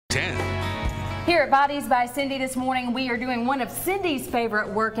10. Here at Bodies by Cindy this morning, we are doing one of Cindy's favorite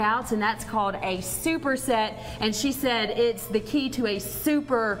workouts, and that's called a superset. And she said it's the key to a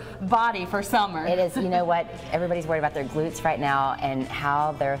super body for summer. It is. You know what? Everybody's worried about their glutes right now and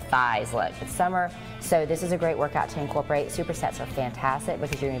how their thighs look. It's summer, so this is a great workout to incorporate. Supersets are fantastic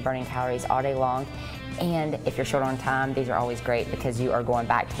because you're going to be burning calories all day long. And if you're short on time, these are always great because you are going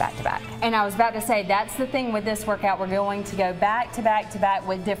back to back to back. And I was about to say, that's the thing with this workout. We're going to go back to back to back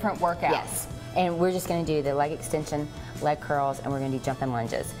with different workouts. Yes. And we're just going to do the leg extension, leg curls, and we're going to do jumping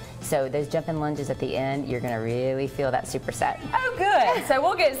lunges. So those jumping lunges at the end, you're going to really feel that superset. Oh, good. So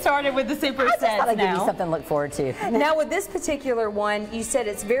we'll get started with the supersets I just thought I'd now. give you something to look forward to. Now with this particular one, you said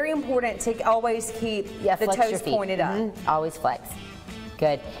it's very important to always keep the toes pointed up. Always flex.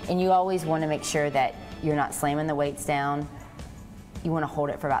 Good. And you always want to make sure that you're not slamming the weights down. You want to hold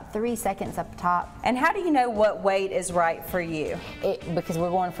it for about 3 seconds up top. And how do you know what weight is right for you? Because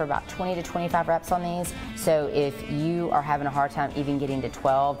we're going for about 20 to 25 reps on these. So if you are having a hard time even getting to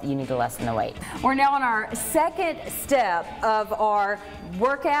 12, you need to lessen the weight. We're now on our second step of our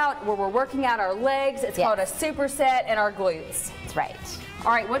workout where we're working out our legs. It's called a superset and our glutes. That's right.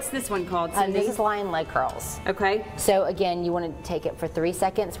 All right, what's this one called, Cindy? This is lying leg curls. Okay. So again, you want to take it for 3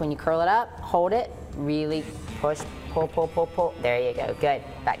 seconds. When you curl it up, hold it, really push, pull, pull, pull, pull. There you go. Good.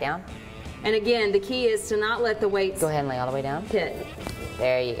 Back down. And again, the key is to not let the weights go ahead and lay all the way down. Hit.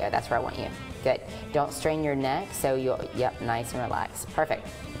 There you go. That's where I want you. Good. Don't strain your neck, so you'll, nice and relaxed. Perfect.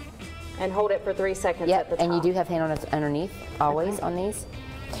 And hold it for 3 seconds at the top. And you do have hand on underneath, always on these.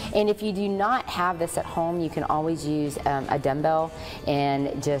 And if you do not have this at home, you can always use a dumbbell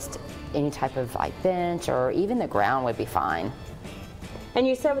and just any type of like bench or even the ground would be fine. And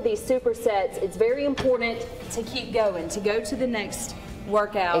you said with these supersets, it's very important to keep going, to go to the next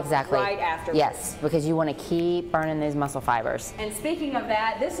workout right after. Yes, because you want to keep burning those muscle fibers. And speaking of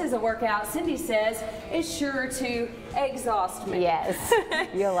that, this is a workout Cindy says is sure to exhaust me. Yes,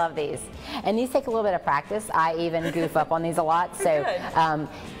 you'll love these. And these take a little bit of practice. I even goof up on these a lot. So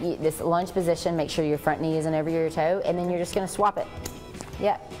this lunge position, make sure your front knee isn't over your toe, and then you're just going to swap it.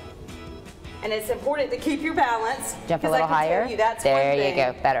 Yep. And it's important to keep your balance. Jump a little higher. There you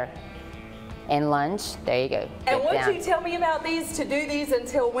go, better. And lunge, there you go. And won't you tell me about these, to do these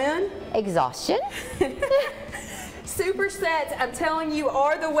until when? Exhaustion. Supersets, I'm telling you,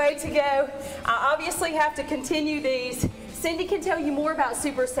 are the way to go. I obviously have to continue these. Cindy can tell you more about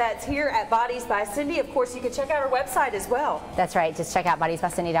supersets here at Bodies by Cindy. Of course, you can check out our website as well. That's right. Just check out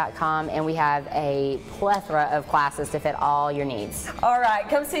bodiesbycindy.com, and we have a plethora of classes to fit all your needs. All right,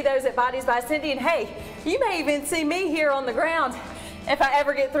 come see those at Bodies by Cindy, and hey, you may even see me here on the ground if I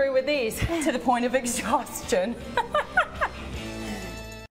ever get through with these to the point of exhaustion.